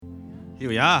Here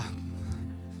we are.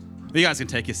 You guys can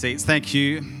take your seats. Thank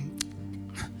you.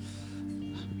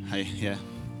 Hey, yeah,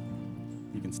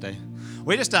 you can stay.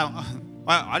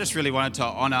 I just really wanted to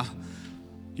honour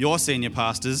your senior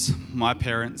pastors, my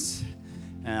parents,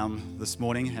 this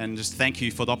morning, and just thank you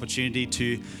for the opportunity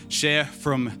to share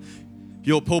from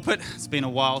your pulpit. It's been a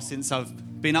while since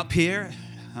I've been up here,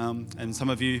 and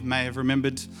some of you may have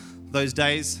remembered those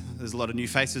days. There's a lot of new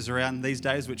faces around these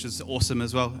days, which is awesome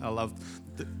as well. I love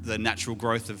the natural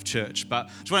growth of church. But I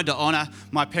just wanted to honour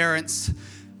my parents,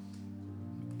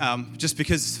 just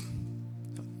because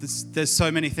there's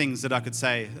so many things that I could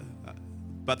say,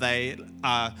 but they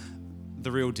are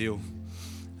the real deal.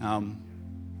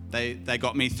 They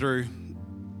got me through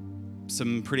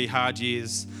some pretty hard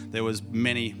years. There was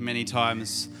many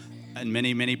times and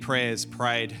many prayers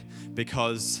prayed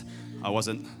because I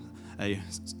wasn't a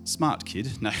smart kid.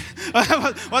 No,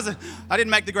 I didn't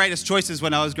make the greatest choices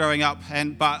when I was growing up,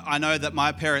 but I know that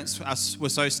my parents were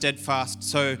so steadfast,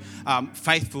 so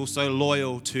faithful, so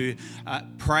loyal to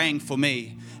praying for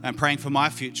me and praying for my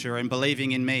future and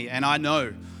believing in me. And I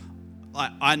know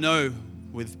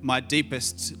with my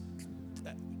deepest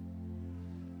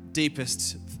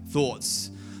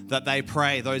thoughts that they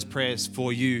pray those prayers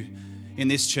for you in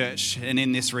this church and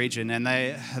in this region. And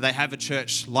they have a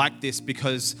church like this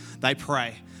because they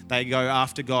pray. They go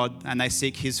after God and they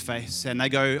seek His face and they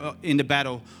go into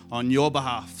battle on your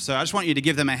behalf. So I just want you to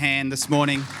give them a hand this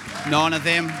morning and honour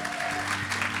them.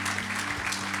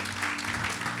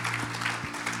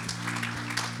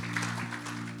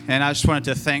 And I just wanted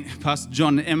to thank Pastor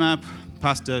John and Emma,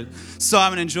 Pastor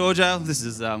Simon and Georgia. This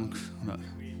is a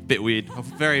bit weird,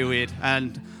 very weird.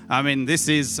 And I mean, this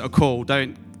is a call.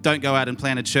 Don't go out and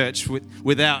plant a church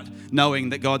without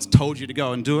knowing that God's told you to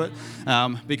go and do it,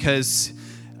 because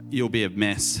you'll be a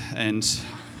mess, and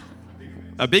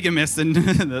a bigger mess than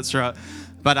that's right.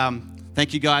 But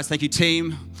thank you guys, thank you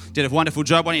team. Did a wonderful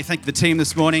job. Why don't you thank the team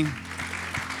this morning?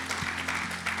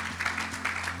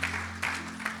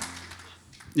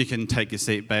 You can take your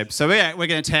seat, babe. So we're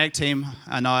going to tag team,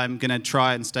 and I'm going to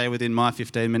try and stay within my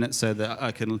 15 minutes so that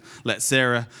I can let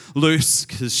Sarah loose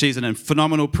because she's a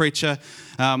phenomenal preacher.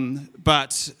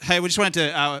 But hey, we just wanted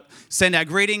to send our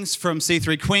greetings from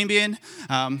C3 Queanbeyan.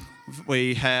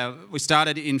 We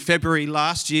started in February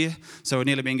last year, so we've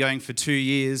nearly been going for 2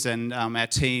 years, and our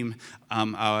team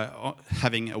are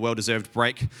having a well-deserved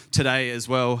break today as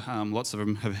well. Lots of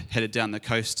them have headed down the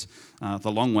coast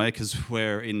the long way because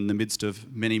we're in the midst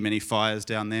of many fires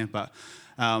down there. But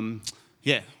our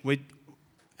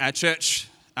church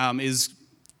is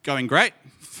going great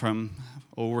from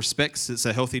all respects. It's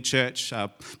a healthy church.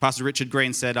 Pastor Richard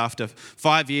Green said after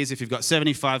 5 years, if you've got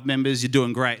 75 members, you're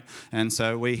doing great. And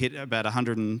so we hit about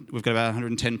 100, and we've got about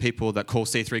 110 people that call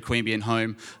C3 Queanbeyan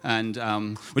home, and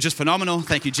which is phenomenal.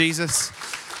 Thank you, Jesus.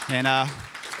 And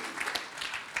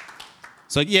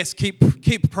so yes,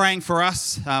 keep praying for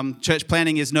us. Church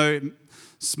planting is no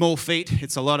small feat.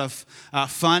 It's a lot of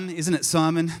fun, isn't it,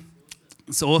 Simon?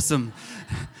 It's awesome.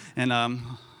 And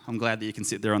I'm glad that you can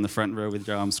sit there on the front row with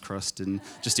your arms crossed and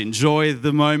just enjoy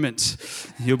the moment.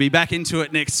 You'll be back into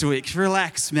it next week.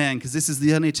 Relax, man, because this is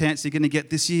the only chance you're going to get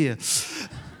this year.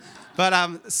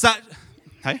 But it's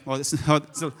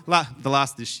the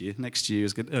last this year. Next year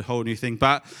is a whole new thing.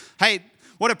 But hey,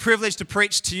 what a privilege to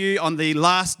preach to you on the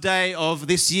last day of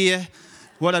this year.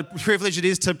 What a privilege it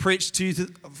is to preach to you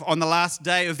on the last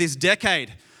day of this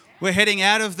decade. We're heading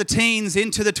out of the teens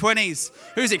into the 20s.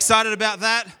 Who's excited about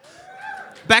that?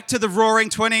 Back to the roaring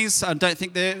 20s. I don't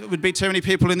think there would be too many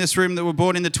people in this room that were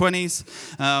born in the 20s.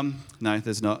 No,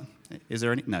 there's not. Is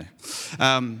there any? No.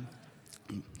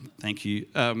 Thank you.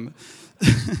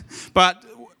 But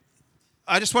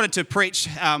I just wanted to preach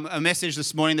a message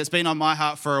this morning that's been on my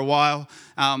heart for a while.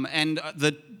 And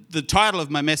the title of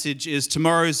my message is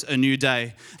Tomorrow's a New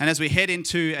Day. And as we head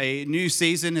into a new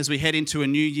season, as we head into a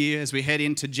new year, as we head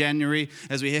into January,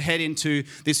 as we head into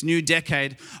this new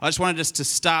decade, I just wanted us to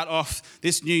start off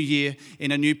this new year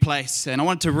in a new place. And I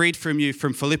want to read from you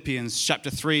from Philippians chapter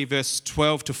 3, verse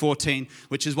 12 to 14,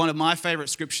 which is one of my favorite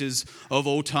scriptures of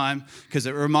all time because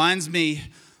it reminds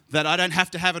me that I don't have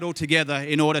to have it all together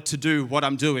in order to do what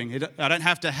I'm doing. I don't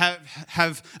have to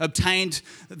have obtained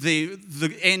the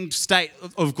end state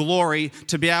of glory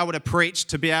to be able to preach,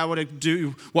 to be able to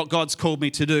do what God's called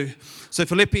me to do. So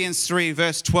Philippians 3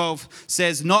 verse 12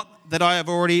 says, "Not that I have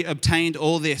already obtained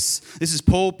all this." This is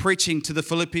Paul preaching to the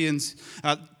Philippians,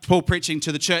 Paul preaching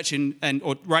to the church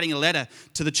or writing a letter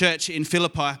to the church in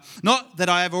Philippi. "Not that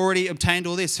I have already obtained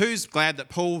all this." Who's glad that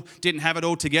Paul didn't have it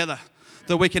all together?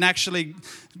 that we can actually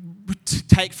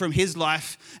take from his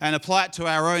life and apply it to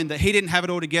our own, that he didn't have it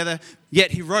all together,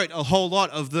 yet he wrote a whole lot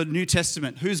of the New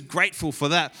Testament. Who's grateful for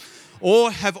that?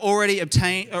 Or have already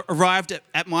arrived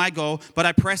at my goal, but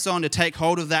I press on to take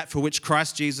hold of that for which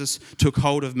Christ Jesus took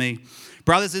hold of me.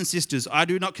 Brothers and sisters, I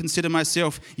do not consider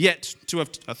myself yet to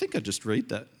have... I think I just read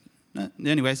that.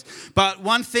 Anyways, but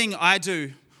one thing I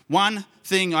do,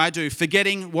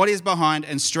 forgetting what is behind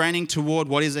and straining toward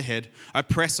what is ahead, I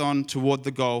press on toward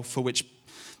the goal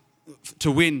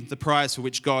to win the prize for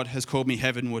which God has called me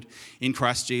heavenward in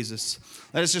Christ Jesus.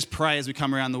 Let us just pray as we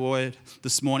come around the word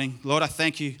this morning. Lord, I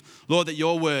thank you, Lord, that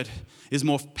your word is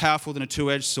more powerful than a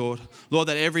two-edged sword. Lord,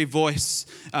 that every voice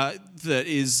that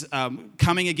is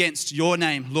coming against your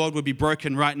name, Lord, would be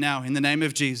broken right now in the name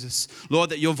of Jesus. Lord,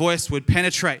 that your voice would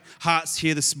penetrate hearts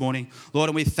here this morning. Lord,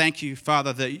 and we thank you,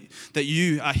 Father, that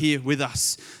you are here with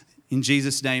us. In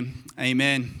Jesus' name,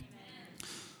 amen.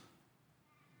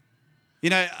 You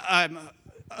know,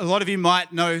 a lot of you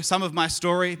might know some of my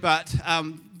story, but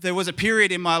there was a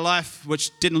period in my life which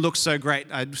didn't look so great.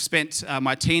 I spent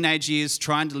my teenage years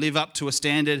trying to live up to a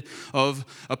standard of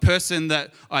a person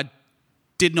that I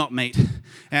did not meet.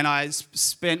 And I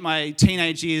spent my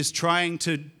teenage years trying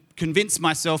to convince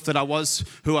myself that I was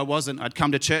who I wasn't. I'd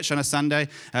come to church on a Sunday.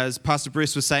 As Pastor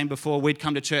Bruce was saying before, we'd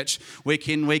come to church week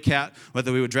in, week out,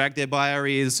 whether we were dragged there by our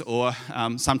ears or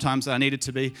sometimes I needed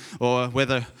to be, or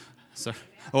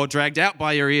dragged out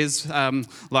by your ears,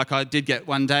 like I did get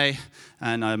one day.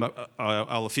 And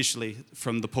I'll officially,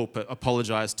 from the pulpit,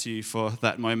 apologise to you for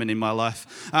that moment in my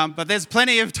life. But there's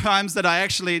plenty of times that I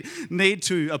actually need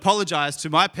to apologise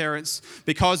to my parents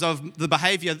because of the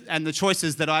behaviour and the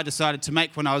choices that I decided to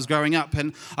make when I was growing up.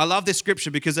 And I love this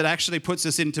scripture because it actually puts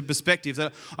us into perspective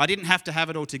that I didn't have to have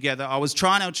it all together. I was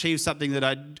trying to achieve something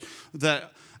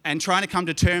and trying to come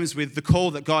to terms with the call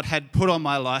that God had put on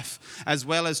my life, as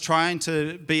well as trying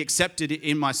to be accepted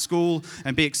in my school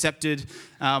and be accepted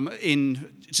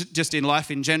in life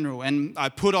in general. And I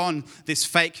put on this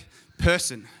fake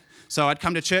person. So I'd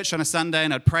come to church on a Sunday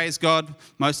and I'd praise God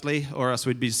mostly, or else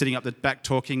we'd be sitting up the back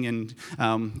talking, and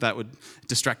that would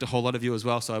distract a whole lot of you as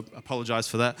well, so I apologise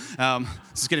for that.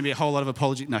 This is going to be a whole lot of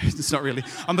apology. No, it's not really.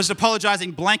 I'm just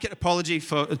apologising, blanket apology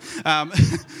for...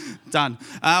 done.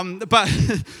 But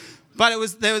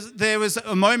there was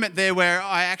a moment there where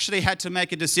I actually had to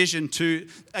make a decision to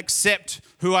accept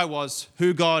who I was,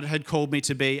 who God had called me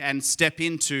to be, and step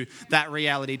into that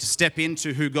reality, to step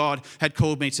into who God had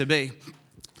called me to be.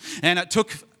 And it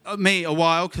took me a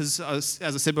while because, as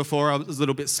I said before, I was a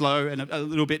little bit slow and a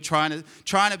little bit trying to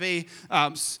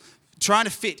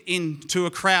fit into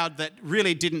a crowd that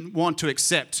really didn't want to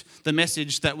accept the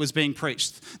message that was being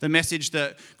preached, the message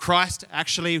that Christ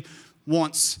actually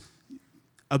wants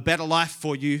a better life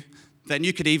for you than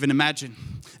you could even imagine.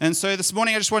 And so this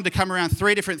morning I just wanted to come around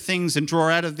 3 different things and draw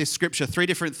out of this scripture 3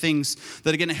 different things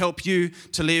that are going to help you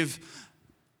to live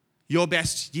your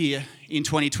best year in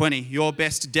 2020, your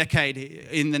best decade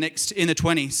in the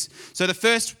 20s. So the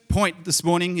first point this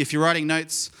morning, if you're writing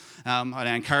notes,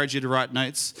 I encourage you to write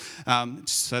notes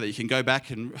so that you can go back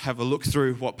and have a look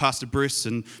through what Pastor Bruce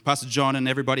and Pastor John and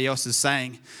everybody else is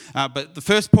saying. But the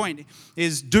first point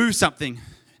is do something.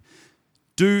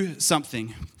 Do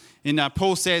something.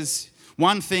 Paul says,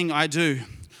 one thing I do.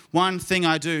 One thing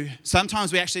I do.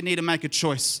 Sometimes we actually need to make a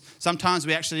choice. Sometimes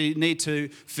we actually need to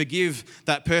forgive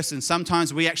that person.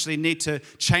 Sometimes we actually need to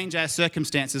change our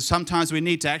circumstances. Sometimes we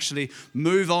need to actually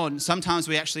move on. Sometimes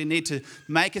we actually need to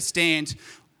make a stand,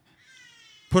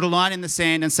 put a line in the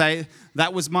sand and say,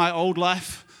 that was my old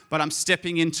life, but I'm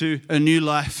stepping into a new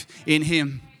life in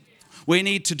Him. We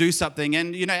need to do something.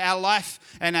 And, our life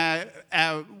and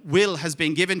our will has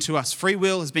been given to us. Free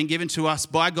will has been given to us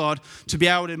by God to be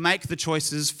able to make the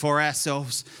choices for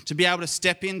ourselves, to be able to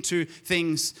step into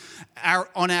things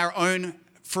on our own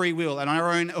free will and on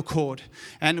our own accord.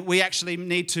 And we actually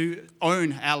need to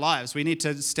own our lives. We need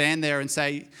to stand there and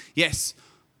say, yes,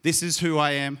 this is who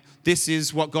I am. This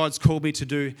is what God's called me to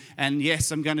do. And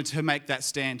yes, I'm going to make that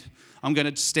stand. I'm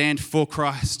going to stand for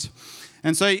Christ.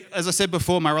 And so, as I said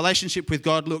before, my relationship with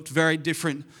God looked very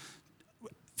different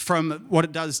from what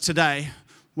it does today.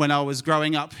 When I was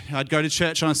growing up, I'd go to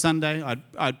church on a Sunday,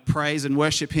 I'd praise and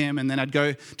worship Him, and then I'd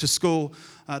go to school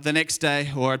the next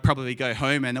day, or I'd probably go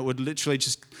home, and it would literally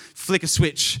just flick a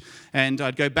switch, and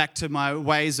I'd go back to my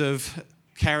ways of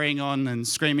carrying on and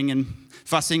screaming and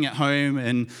fussing at home,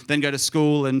 and then go to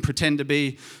school and pretend to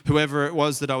be whoever it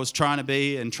was that I was trying to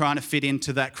be and trying to fit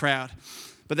into that crowd.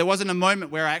 But there wasn't a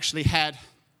moment where I actually had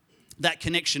that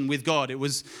connection with God. It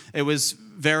was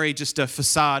very just a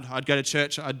facade. I'd go to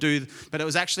church, but it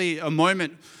was actually a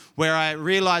moment where I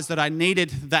realized that I needed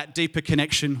that deeper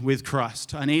connection with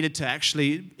Christ. I needed to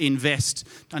actually invest.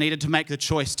 I needed to make the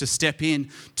choice to step in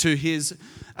to his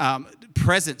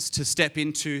presence, to step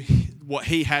into what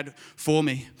he had for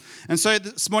me. And so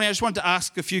this morning I just wanted to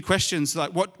ask a few questions,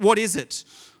 like what is it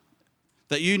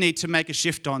that you need to make a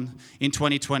shift on in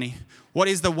 2020? What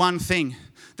is the one thing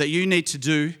that you need to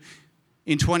do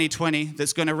in 2020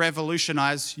 that's going to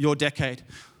revolutionize your decade?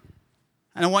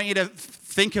 And I want you to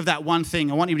think of that one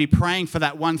thing. I want you to be praying for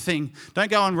that one thing. Don't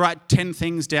go and write 10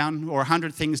 things down or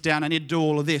 100 things down. I need to do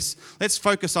all of this. Let's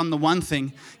focus on the one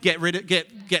thing. Get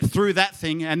through that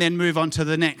thing and then move on to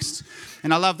the next.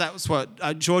 And I love that was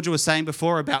what Georgia was saying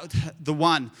before about the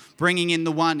one, bringing in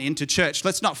the one into church.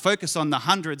 Let's not focus on the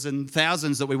hundreds and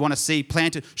thousands that we want to see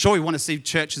planted. Sure, we want to see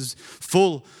churches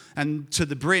full and to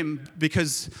the brim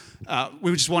because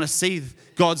we just want to see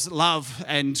God's love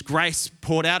and grace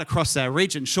poured out across our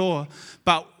region, sure.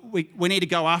 But we need to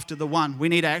go after the one. We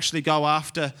need to actually go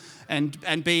after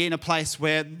and be in a place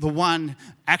where the one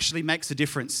actually makes a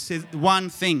difference. The one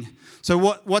thing. So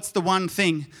what's the one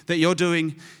thing that you're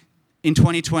doing in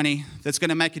 2020 that's going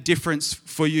to make a difference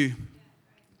for you?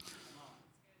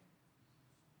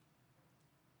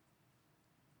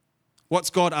 What's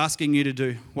God asking you to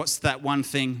do? What's that one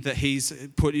thing that he's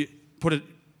put it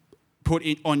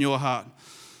on your heart?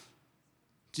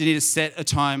 Do you need to set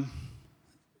aside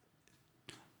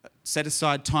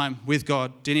time with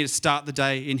God? Do you need to start the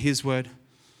day in his word?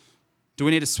 Do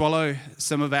we need to swallow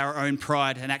some of our own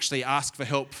pride and actually ask for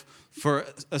help for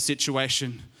a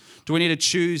situation? Do we need to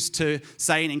choose to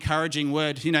say an encouraging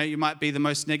word? You know, you might be the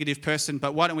most negative person,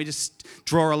 but why don't we just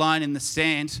draw a line in the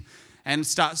sand and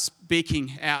start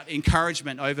speaking out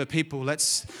encouragement over people?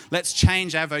 Let's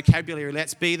change our vocabulary.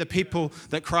 Let's be the people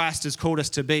that Christ has called us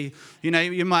to be. You know,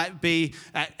 you might be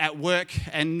at work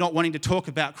and not wanting to talk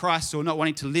about Christ or not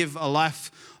wanting to live a life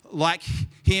like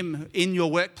him in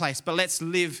your workplace, but let's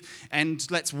live and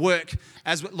let's work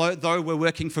as though we're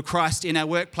working for Christ in our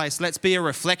workplace. Let's be a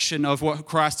reflection of what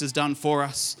Christ has done for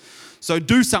us. So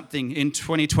do something in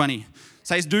 2020.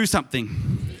 Says do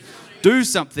something. Do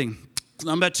something.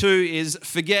 Number 2 is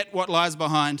forget what lies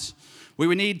behind.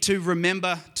 We need to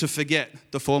remember to forget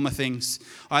the former things.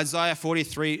 Isaiah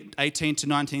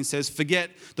 43:18-19 says,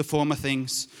 forget the former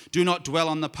things. Do not dwell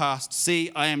on the past.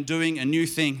 See, I am doing a new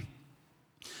thing.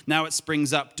 Now it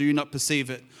springs up. Do you not perceive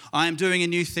it? I am doing a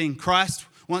new thing. Christ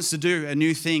wants to do a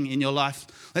new thing in your life.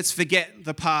 Let's forget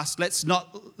the past. Let's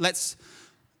not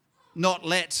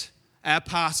let our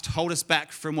past hold us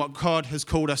back from what God has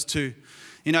called us to.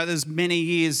 You know, there's many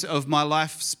years of my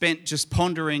life spent just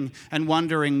pondering and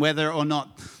wondering whether or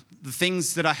not the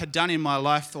things that I had done in my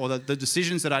life or the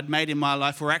decisions that I'd made in my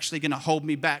life were actually going to hold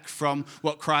me back from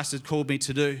what Christ had called me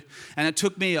to do. And it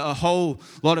took me a whole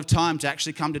lot of time to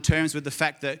actually come to terms with the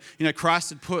fact that, you know, Christ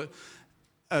had put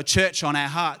a church on our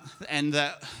heart, and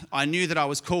that I knew that I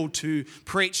was called to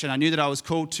preach and I knew that I was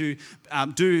called to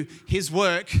do his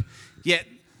work, yet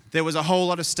there was a whole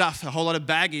lot of stuff, a whole lot of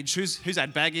baggage. Who's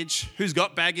had baggage? Who's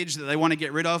got baggage that they want to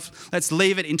get rid of? Let's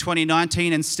leave it in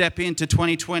 2019 and step into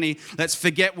 2020. Let's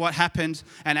forget what happened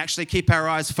and actually keep our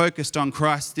eyes focused on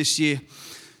Christ this year.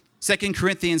 2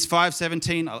 Corinthians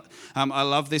 5:17. I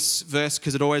love this verse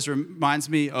because it always reminds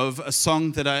me of a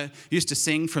song that I used to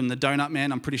sing from the Donut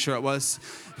Man. I'm pretty sure it was.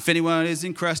 If anyone is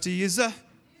in Christ, he's a.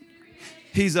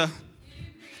 If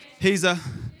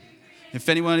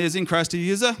anyone is in Christ, he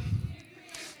is a.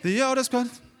 The oldest God.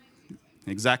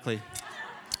 Exactly.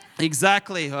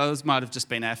 Oh, this might have just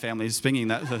been our family singing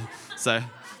that. So,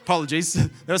 apologies.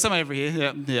 There was someone over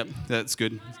here. Yeah, that's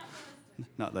good.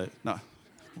 No.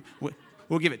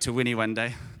 We'll give it to Winnie one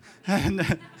day.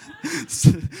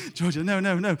 Georgia,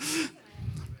 no.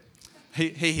 He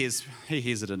hears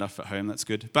it enough at home. That's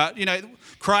good. But, you know,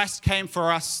 Christ came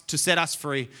for us to set us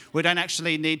free. We don't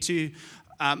actually need to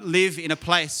live in a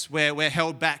place where we're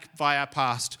held back by our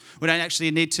past. We don't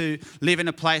actually need to live in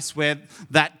a place where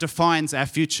that defines our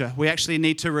future. We actually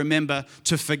need to remember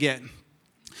to forget.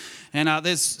 And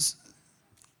there's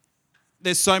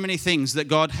so many things that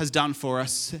God has done for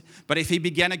us. But if he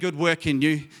began a good work in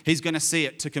you, he's going to see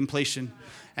it to completion.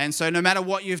 And so no matter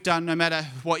what you've done, no matter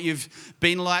what you've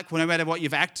been like, no matter what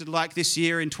you've acted like this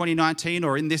year in 2019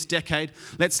 or in this decade,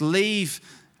 let's leave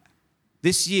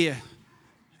this year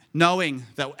knowing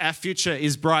that our future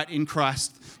is bright in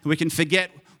Christ. We can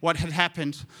forget what had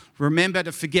happened, remember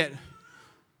to forget,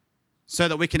 so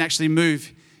that we can actually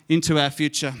move into our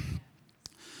future.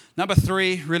 Number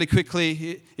 3, really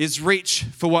quickly, is reach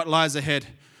for what lies ahead.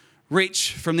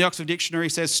 Reach, from the Oxford Dictionary,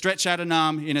 says stretch out an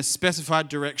arm in a specified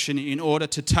direction in order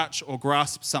to touch or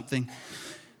grasp something.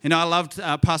 I loved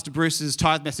Pastor Bruce's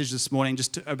tithe message this morning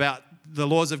just about the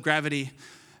laws of gravity,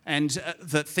 and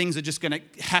that things are just going to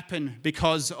happen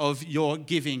because of your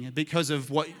giving, because of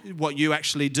what you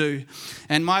actually do.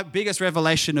 And my biggest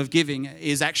revelation of giving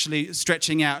is actually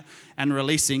stretching out and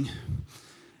releasing.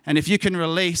 And if you can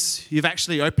release, you've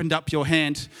actually opened up your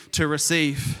hand to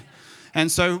receive.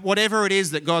 And so whatever it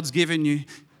is that God's given you,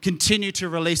 continue to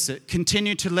release it.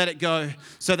 Continue to let it go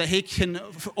so that He can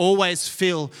always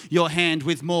fill your hand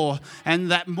with more.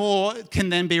 And that more can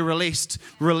then be released.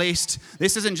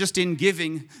 This isn't just in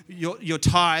giving your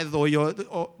tithe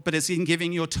but it's in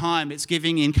giving your time. It's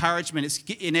giving encouragement. It's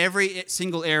in every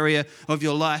single area of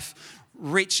your life.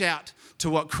 Reach out to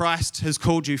what Christ has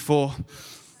called you for.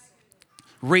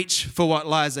 Reach for what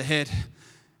lies ahead.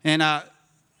 And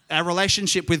our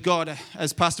relationship with God,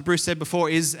 as Pastor Bruce said before,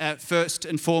 is at first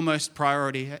and foremost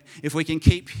priority. If we can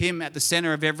keep Him at the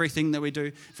center of everything that we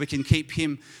do, if we can keep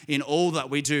Him in all that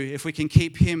we do, if we can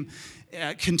keep Him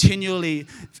continually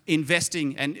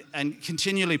investing and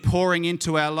continually pouring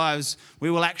into our lives, we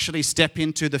will actually step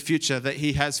into the future that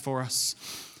He has for us.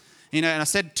 And I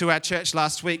said to our church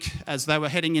last week, as they were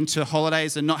heading into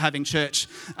holidays and not having church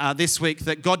this week,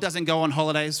 that God doesn't go on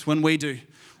holidays when we do.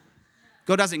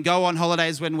 God doesn't go on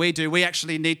holidays when we do. We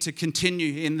actually need to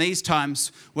continue in these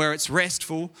times where it's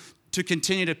restful to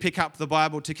continue to pick up the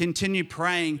Bible, to continue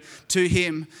praying to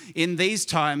Him in these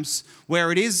times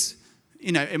where it is,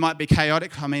 it might be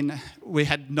chaotic. I mean, we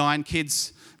had 9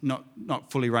 kids,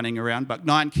 not fully running around, but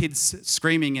 9 kids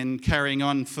screaming and carrying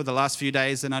on for the last few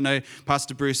days. And I know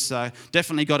Pastor Bruce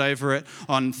definitely got over it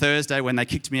on Thursday when they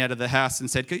kicked me out of the house and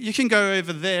said, you can go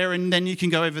over there and then you can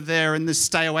go over there and just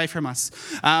stay away from us.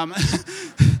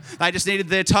 They just needed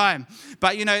their time.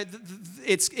 But,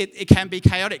 it can be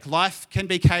chaotic. Life can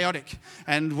be chaotic.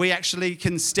 And we actually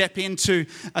can step into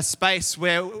a space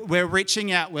where we're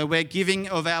reaching out, where we're giving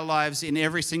of our lives in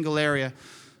every single area.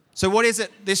 So what is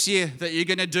it this year that you're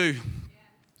going to do?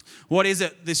 What is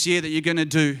it this year that you're going to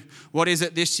do? What is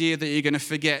it this year that you're going to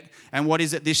forget? And what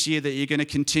is it this year that you're going to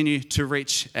continue to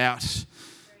reach out?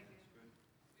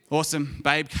 Awesome.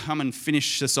 Babe, come and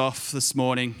finish us off this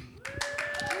morning.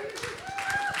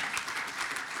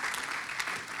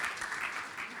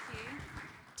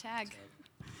 Tag.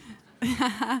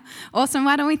 Awesome.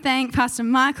 Why don't we thank Pastor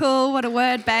Michael? What a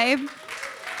word, babe.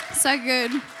 So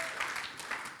good.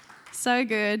 So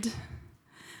good.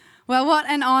 Well, what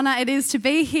an honour it is to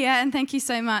be here, and thank you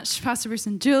so much, Pastor Bruce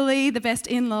and Julie, the best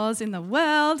in-laws in the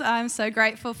world. I'm so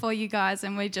grateful for you guys,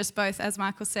 and we're just both, as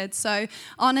Michael said, so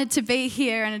honoured to be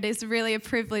here, and it is really a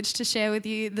privilege to share with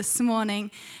you this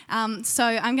morning. So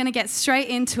I'm going to get straight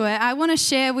into it. I want to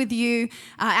share with you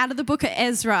out of the book of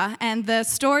Ezra and the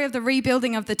story of the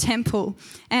rebuilding of the temple.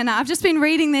 And I've just been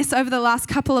reading this over the last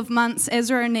couple of months,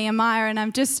 Ezra and Nehemiah, and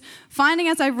I'm just finding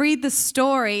as I read the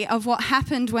story of what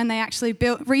happened when they actually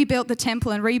rebuilt the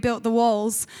temple and rebuilt the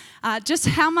walls, just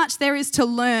how much there is to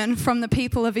learn from the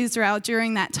people of Israel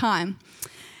during that time.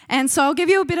 And so I'll give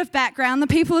you a bit of background. The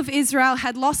people of Israel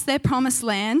had lost their promised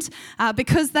land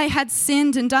because they had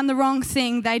sinned and done the wrong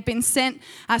thing. They'd been sent,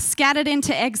 scattered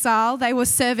into exile. They were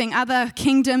serving other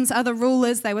kingdoms, other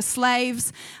rulers. They were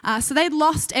slaves. So they'd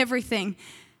lost everything.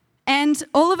 And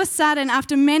all of a sudden,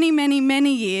 after many, many,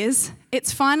 many years,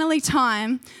 it's finally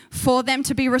time for them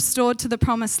to be restored to the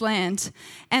promised land.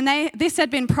 And this had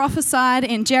been prophesied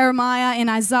in Jeremiah, in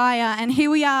Isaiah, and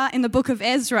here we are in the book of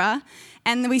Ezra,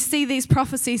 and we see these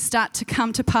prophecies start to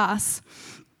come to pass.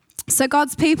 So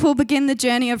God's people begin the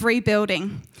journey of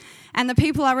rebuilding, and the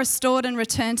people are restored and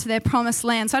returned to their promised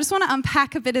land. So I just want to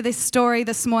unpack a bit of this story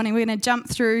this morning. We're going to jump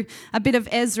through a bit of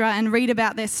Ezra and read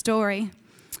about their story.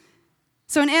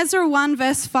 So in Ezra 1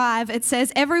 verse 5, it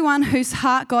says, "Everyone whose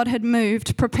heart God had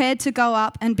moved prepared to go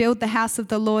up and build the house of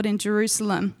the Lord in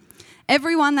Jerusalem."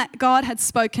 Everyone that God had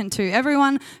spoken to,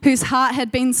 everyone whose heart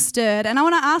had been stirred. And I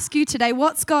want to ask you today,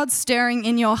 what's God stirring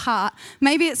in your heart?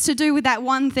 Maybe it's to do with that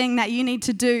one thing that you need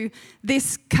to do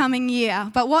this coming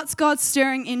year. But what's God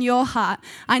stirring in your heart?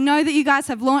 I know that you guys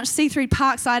have launched C3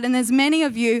 Parkside, and there's many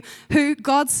of you who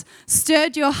God's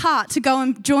stirred your heart to go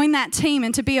and join that team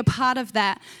and to be a part of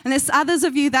that. And there's others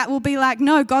of you that will be like,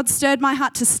 no, God stirred my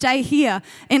heart to stay here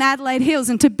in Adelaide Hills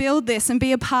and to build this and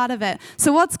be a part of it.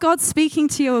 So what's God speaking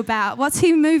to you about? What's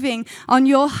He moving on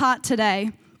your heart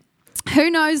today? Who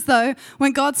knows, though,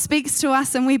 when God speaks to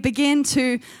us and we begin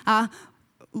to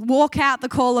walk out the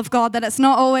call of God, that it's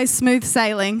not always smooth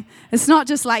sailing. It's not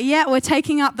just like, yeah, we're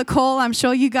taking up the call. I'm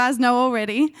sure you guys know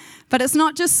already. But it's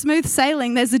not just smooth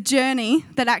sailing. There's a journey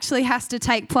that actually has to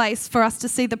take place for us to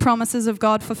see the promises of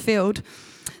God fulfilled.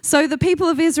 So the people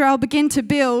of Israel begin to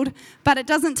build, but it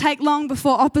doesn't take long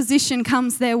before opposition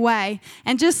comes their way.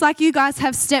 And just like you guys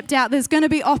have stepped out, there's going to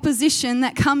be opposition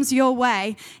that comes your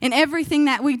way in everything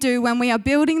that we do. When we are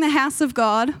building the house of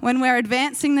God, when we're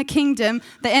advancing the kingdom,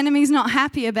 the enemy's not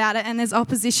happy about it, and there's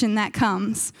opposition that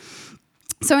comes.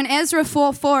 So in Ezra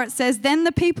 4:4 it says, "Then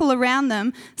the people around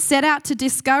them set out to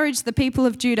discourage the people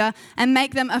of Judah and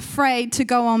make them afraid to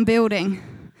go on building."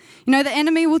 You know, the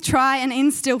enemy will try and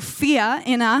instill fear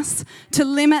in us to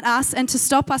limit us and to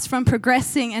stop us from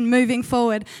progressing and moving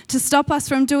forward, to stop us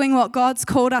from doing what God's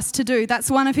called us to do.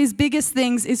 That's one of his biggest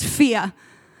things, is fear.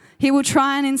 He will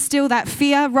try and instill that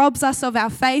fear, robs us of our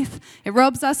faith, it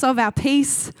robs us of our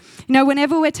peace. You know,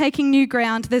 whenever we're taking new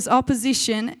ground, there's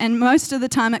opposition, and most of the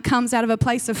time it comes out of a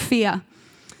place of fear.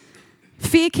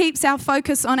 Fear keeps our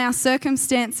focus on our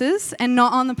circumstances and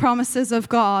not on the promises of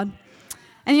God.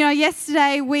 And you know,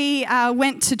 yesterday we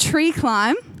went to tree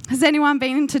climb. Has anyone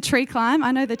been to tree climb?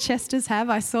 I know the Chesters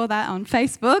have. I saw that on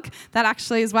Facebook. That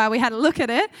actually is why we had a look at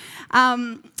it.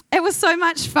 It was so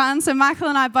much fun. So Michael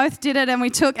and I both did it, and we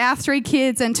took our 3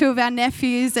 kids and 2 of our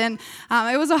nephews, and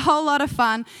it was a whole lot of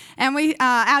fun. And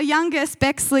our youngest,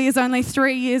 Bexley, is only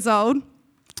 3 years old.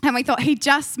 And we thought he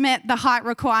just met the height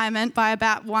requirement by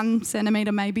about 1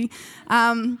 centimetre maybe.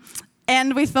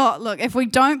 And we thought, look, if we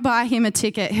don't buy him a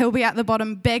ticket, he'll be at the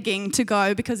bottom begging to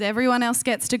go because everyone else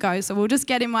gets to go. So we'll just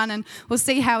get him one and we'll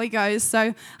see how he goes.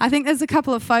 So I think there's a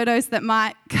couple of photos that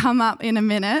might come up in a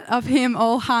minute of him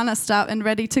all harnessed up and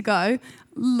ready to go.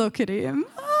 Look at him.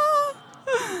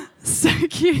 Oh, so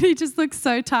cute. He just looks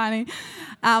so tiny.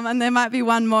 And there might be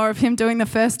one more of him doing the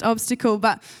first obstacle.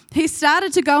 But he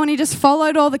started to go and he just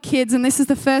followed all the kids, and this is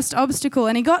the first obstacle.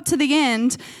 And he got to the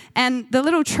end, and the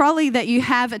little trolley that you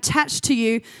have attached to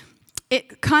you,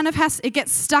 it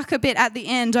gets stuck a bit at the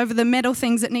end over the metal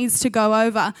things it needs to go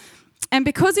over. And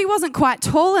because he wasn't quite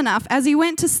tall enough, as he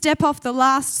went to step off the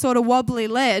last sort of wobbly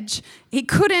ledge, he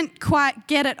couldn't quite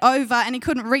get it over, and he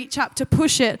couldn't reach up to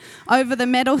push it over the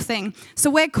metal thing. So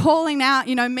we're calling out,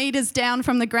 you know, meters down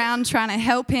from the ground, trying to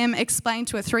help him explain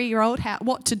to a 3-year-old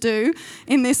what to do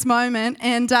in this moment.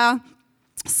 And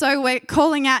so we're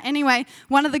calling out anyway.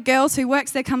 One of the girls who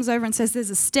works there comes over and says,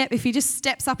 there's a step. If he just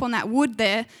steps up on that wood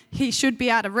there, he should be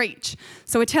able to reach.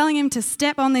 So we're telling him to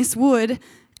step on this wood.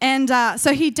 And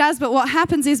so he does, but what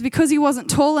happens is because he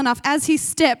wasn't tall enough, as he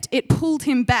stepped, it pulled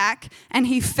him back and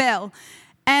he fell.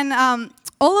 And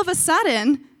all of a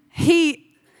sudden,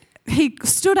 he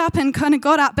stood up and kind of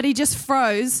got up, but he just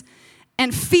froze,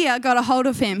 and fear got a hold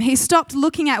of him. He stopped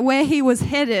looking at where he was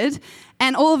headed,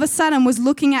 and all of a sudden was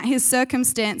looking at his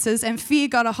circumstances, and fear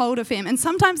got a hold of him. And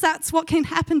sometimes that's what can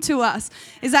happen to us,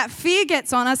 is that fear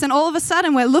gets on us, and all of a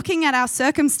sudden we're looking at our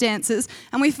circumstances,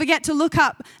 and we forget to look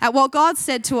up at what God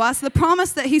said to us, the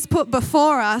promise that he's put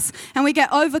before us, and we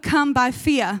get overcome by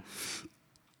fear.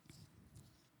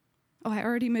 Oh, I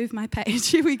already moved my page.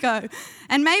 Here we go.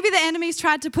 And maybe the enemy's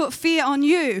tried to put fear on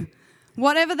you.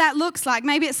 Whatever that looks like,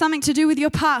 maybe it's something to do with your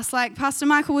past, like Pastor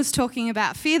Michael was talking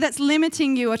about. Fear that's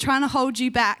limiting you or trying to hold you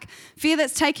back. Fear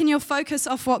that's taken your focus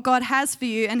off what God has for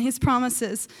you and his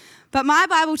promises. But my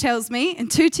Bible tells me in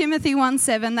 2 Timothy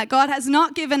 1:7 that God has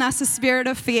not given us a spirit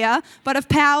of fear, but of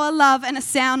power, love, and a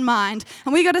sound mind.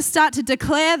 And we got to start to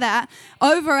declare that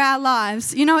over our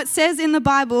lives. You know, it says in the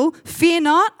Bible, fear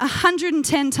not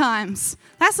 110 times.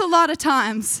 That's a lot of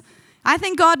times. I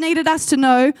think God needed us to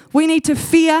know we need to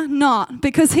fear not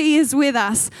because he is with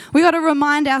us. We got to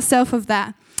remind ourselves of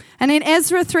that. And in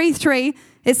Ezra 3:3,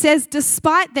 it says,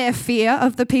 despite their fear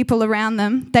of the people around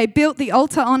them, they built the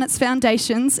altar on its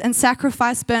foundations and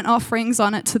sacrificed burnt offerings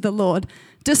on it to the Lord.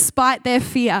 Despite their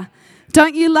fear.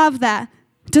 Don't you love that?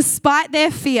 Despite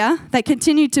their fear, they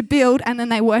continued to build, and then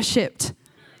they worshipped.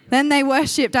 Then they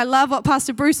worshipped. I love what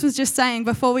Pastor Bruce was just saying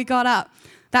before we got up.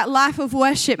 That life of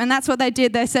worship, and that's what they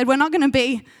did. They said, we're not going to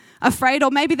be afraid, or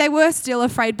maybe they were still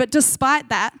afraid, but despite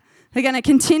that, they're going to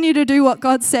continue to do what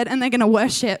God said, and they're going to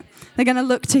worship. They're going to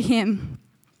look to him.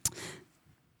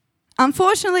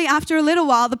 Unfortunately, after a little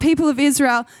while, the people of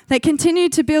Israel, they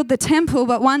continued to build the temple,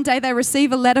 but one day they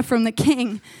receive a letter from the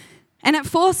king, and it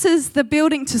forces the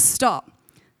building to stop.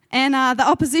 And the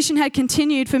opposition had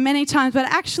continued for many times, but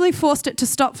it actually forced it to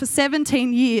stop for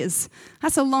 17 years.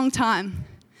 That's a long time.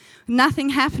 Nothing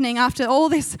happening after all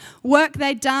this work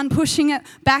they'd done, pushing it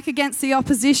back against the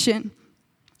opposition.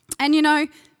 And you know,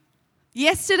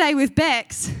 yesterday with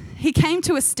Bex, he came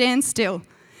to a standstill.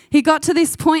 He got to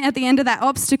this point at the end of that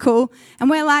obstacle, and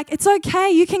we're like, it's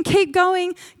okay, you can keep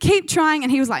going, keep trying.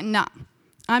 And he was like, nah,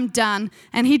 I'm done.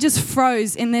 And he just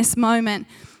froze in this moment.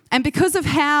 And because of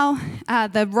how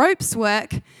the ropes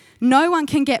work, no one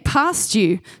can get past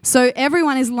you. So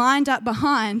everyone is lined up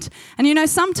behind. And you know,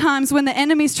 sometimes when the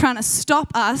enemy's trying to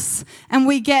stop us and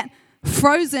we get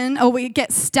frozen or we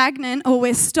get stagnant or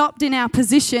we're stopped in our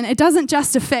position, it doesn't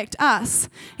just affect us.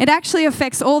 It actually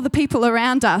affects all the people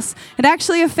around us. It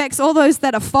actually affects all those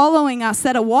that are following us,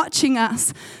 that are watching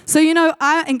us. So, you know,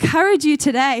 I encourage you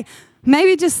today,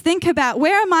 maybe just think about,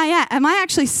 where am I at? Am I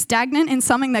actually stagnant in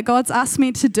something that God's asked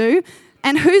me to do?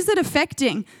 And who's it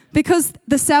affecting? Because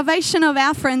the salvation of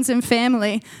our friends and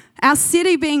family, our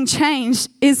city being changed,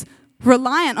 is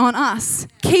reliant on us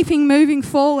keeping moving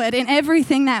forward in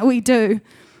everything that we do.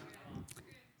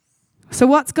 So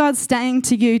what's God saying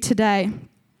to you today?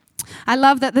 I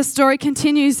love that the story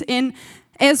continues in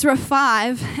Ezra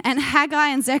 5, and Haggai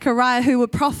and Zechariah, who were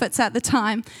prophets at the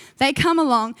time, they come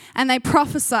along and they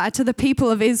prophesy to the people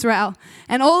of Israel.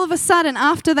 And all of a sudden,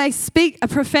 after they speak a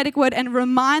prophetic word and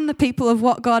remind the people of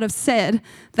what God has said,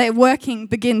 their working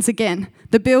begins again.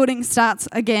 The building starts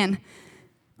again.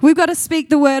 We've got to speak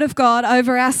the word of God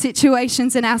over our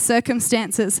situations and our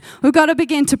circumstances. We've got to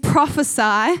begin to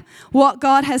prophesy what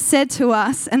God has said to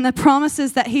us and the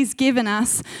promises that he's given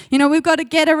us. You know, we've got to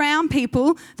get around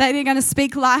people that are going to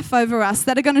speak life over us,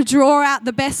 that are going to draw out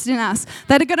the best in us,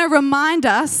 that are going to remind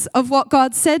us of what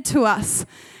God said to us.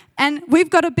 And we've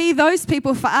got to be those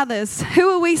people for others. Who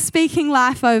are we speaking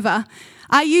life over?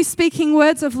 Are you speaking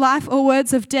words of life or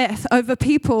words of death over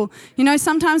people? You know,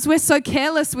 sometimes we're so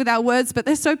careless with our words, but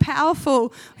they're so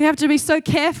powerful. We have to be so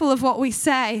careful of what we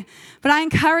say. But I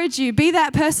encourage you, be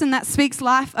that person that speaks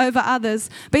life over others.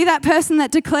 Be that person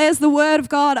that declares the word of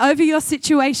God over your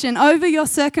situation, over your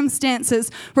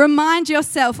circumstances. Remind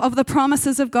yourself of the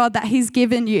promises of God that he's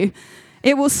given you.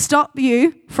 It will stop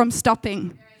you from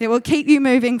stopping. It will keep you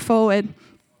moving forward.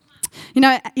 You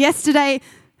know, yesterday,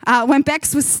 when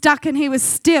Bex was stuck and he was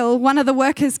still, one of the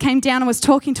workers came down and was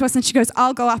talking to us, and she goes,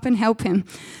 I'll go up and help him.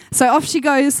 So off she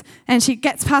goes, and she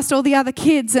gets past all the other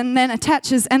kids and then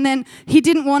attaches, and then he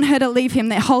didn't want her to leave him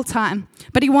the whole time,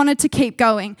 but he wanted to keep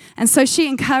going. And so she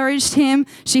encouraged him,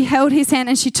 she held his hand,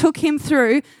 and she took him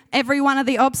through every one of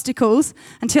the obstacles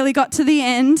until he got to the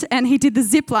end and he did the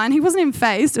zip line. He wasn't even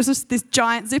phased. It was just this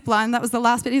giant zip line. That was the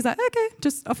last bit. He's like, okay,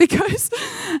 just off he goes,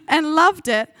 and loved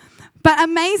it. But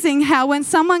amazing how when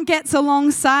someone gets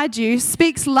alongside you,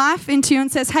 speaks life into you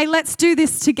and says, hey, let's do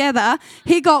this together.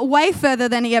 He got way further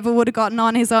than he ever would have gotten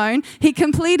on his own. He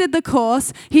completed the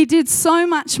course. He did so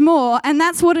much more. And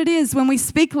that's what it is when we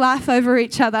speak life over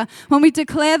each other. When we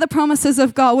declare the promises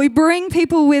of God, we bring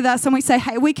people with us and we say,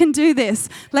 hey, we can do this.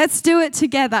 Let's do it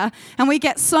together. And we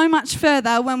get so much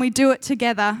further when we do it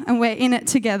together and we're in it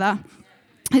together.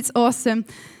 It's awesome.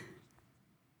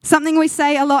 Something we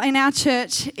say a lot in our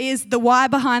church is the why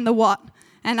behind the what.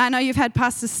 And I know you've had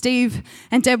Pastor Steve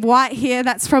and Deb White here.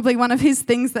 That's probably one of his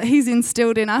things that he's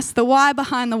instilled in us, the why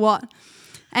behind the what.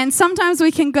 And sometimes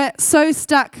we can get so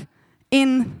stuck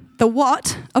in the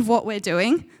what of what we're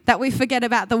doing that we forget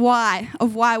about the why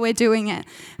of why we're doing it.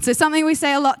 So something we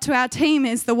say a lot to our team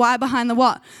is the why behind the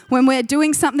what. When we're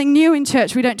doing something new in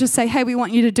church, we don't just say, hey, we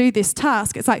want you to do this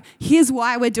task. It's like, here's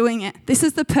why we're doing it. This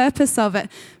is the purpose of it,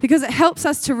 because it helps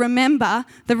us to remember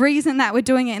the reason that we're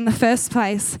doing it in the first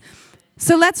place.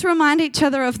 So let's remind each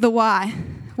other of the why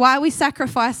we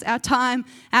sacrifice our time,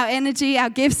 our energy,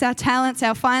 our gifts, our talents,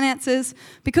 our finances,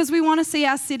 because we want to see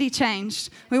our city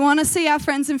changed. We want to see our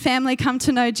friends and family come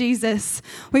to know Jesus.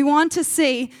 We want to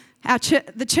see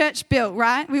the church built,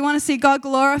 right? We want to see God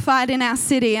glorified in our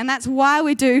city, and that's why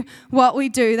we do what we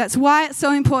do. That's why it's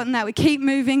so important that we keep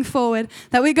moving forward,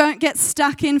 that we don't get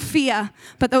stuck in fear,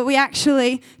 but that we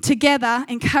actually together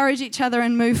encourage each other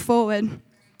and move forward.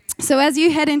 So as you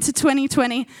head into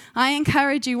 2020, I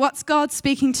encourage you, what's God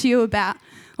speaking to you about?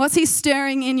 What's he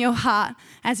stirring in your heart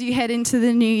as you head into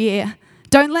the new year?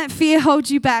 Don't let fear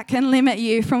hold you back and limit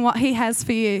you from what he has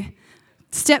for you.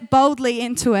 Step boldly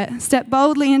into it. Step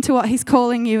boldly into what he's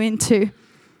calling you into.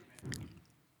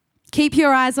 Keep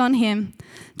your eyes on him.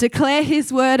 Declare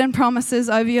his word and promises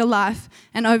over your life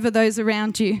and over those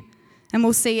around you. And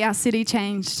we'll see our city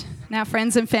changed. And our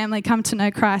friends and family come to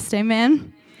know Christ.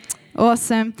 Amen.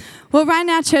 Awesome. Well, right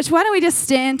now, church, why don't we just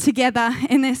stand together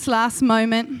in this last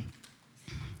moment?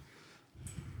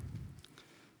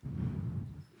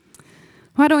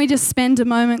 Why don't we just spend a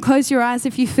moment, close your eyes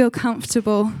if you feel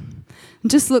comfortable, and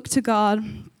just look to God.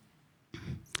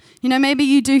 You know, maybe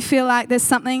you do feel like there's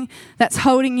something that's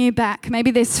holding you back. Maybe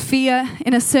there's fear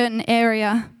in a certain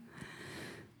area.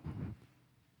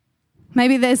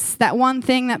 Maybe there's that one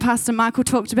thing that Pastor Michael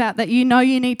talked about that you know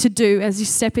you need to do as you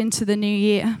step into the new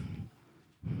year.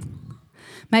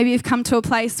 Maybe you've come to a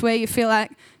place where you feel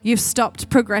like you've stopped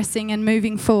progressing and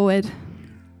moving forward.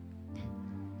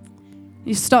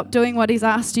 You stop doing what He's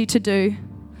asked you to do,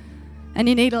 and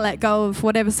you need to let go of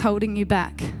whatever's holding you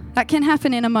back. That can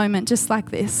happen in a moment, just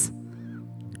like this.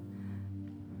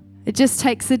 It just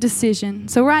takes a decision.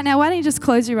 So right now, why don't you just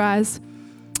close your eyes?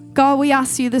 God, we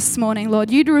ask you this morning,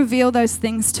 Lord, you to reveal those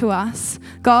things to us,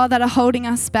 God, that are holding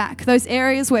us back. Those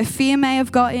areas where fear may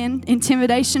have got in,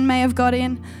 intimidation may have got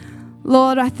in.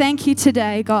 Lord, I thank you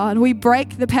today, God. We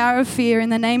break the power of fear in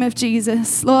the name of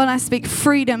Jesus. Lord, I speak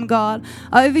freedom, God,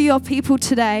 over your people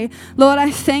today. Lord,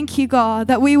 I thank you, God,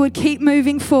 that we would keep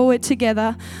moving forward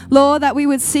together. Lord, that we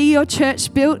would see your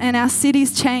church built and our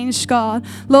cities changed, God.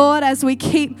 Lord, as we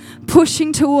keep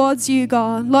pushing towards you,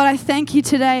 God. Lord, I thank you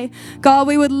today, God,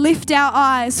 we would lift our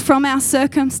eyes from our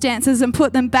circumstances and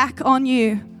put them back on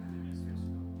you.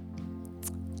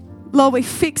 Lord, we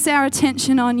fix our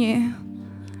attention on you.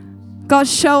 God,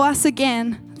 show us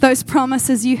again those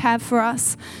promises you have for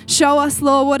us. Show us,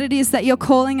 Lord, what it is that you're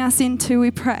calling us into,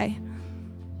 we pray.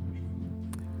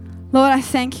 Lord, I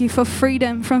thank you for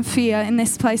freedom from fear in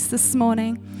this place this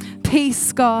morning.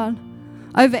 Peace, God,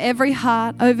 over every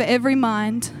heart, over every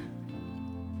mind.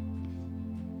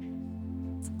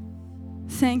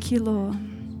 Thank you,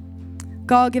 Lord.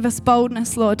 God, give us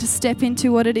boldness, Lord, to step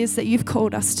into what it is that you've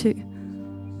called us to.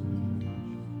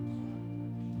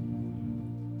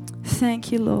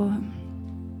 Thank you, Lord.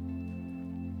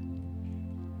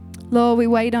 Lord, we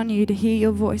wait on you to hear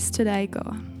your voice today,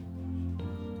 God.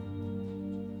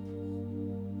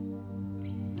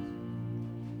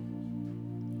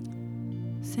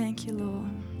 Thank you,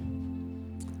 Lord.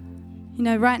 You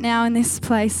know, right now in this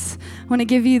place, I want to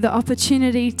give you the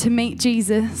opportunity to meet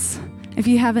Jesus if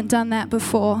you haven't done that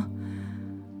before.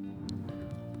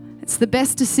 It's the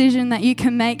best decision that you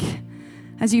can make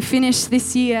as you finish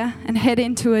this year and head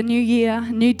into a new year,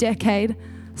 a new decade,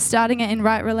 starting it in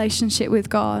right relationship with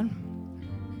God.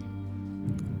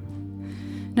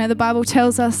 You know, the Bible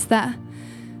tells us that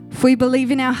if we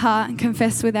believe in our heart and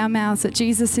confess with our mouths that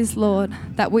Jesus is Lord,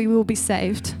 that we will be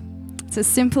saved. It's as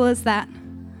simple as that.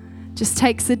 Just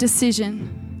takes a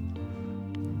decision.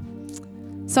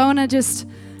 So I want to just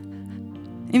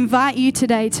invite you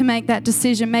today to make that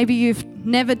decision. Maybe you've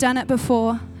never done it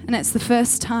before and it's the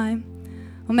first time.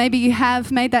 Or maybe you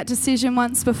have made that decision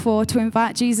once before to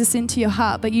invite Jesus into your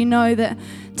heart, but you know that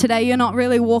today you're not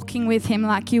really walking with him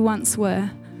like you once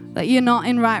were, that you're not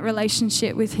in right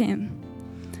relationship with him.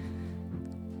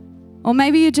 Or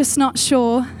maybe you're just not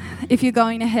sure if you're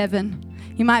going to heaven.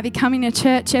 You might be coming to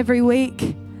church every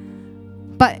week,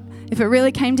 but if it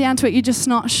really came down to it, you're just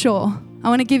not sure. I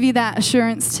want to give you that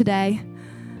assurance today.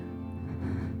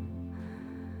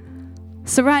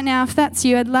 So right now, if that's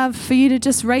you, I'd love for you to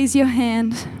just raise your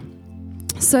hand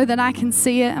so that I can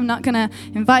see it. I'm not going to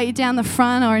invite you down the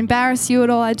front or embarrass you at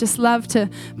all. I'd just love to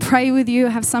pray with you,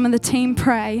 have some of the team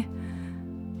pray.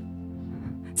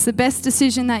 It's the best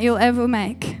decision that you'll ever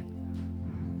make.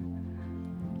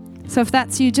 So if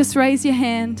that's you, just raise your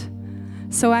hand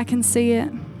so I can see it.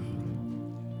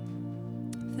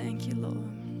 Thank you, Lord.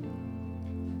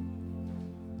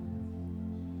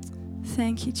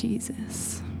 Thank you,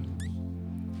 Jesus.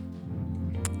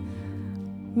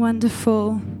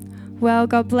 Wonderful. Well,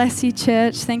 God bless you,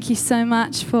 church. Thank you so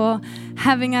much for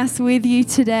having us with you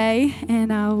today, and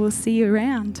we'll see you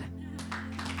around.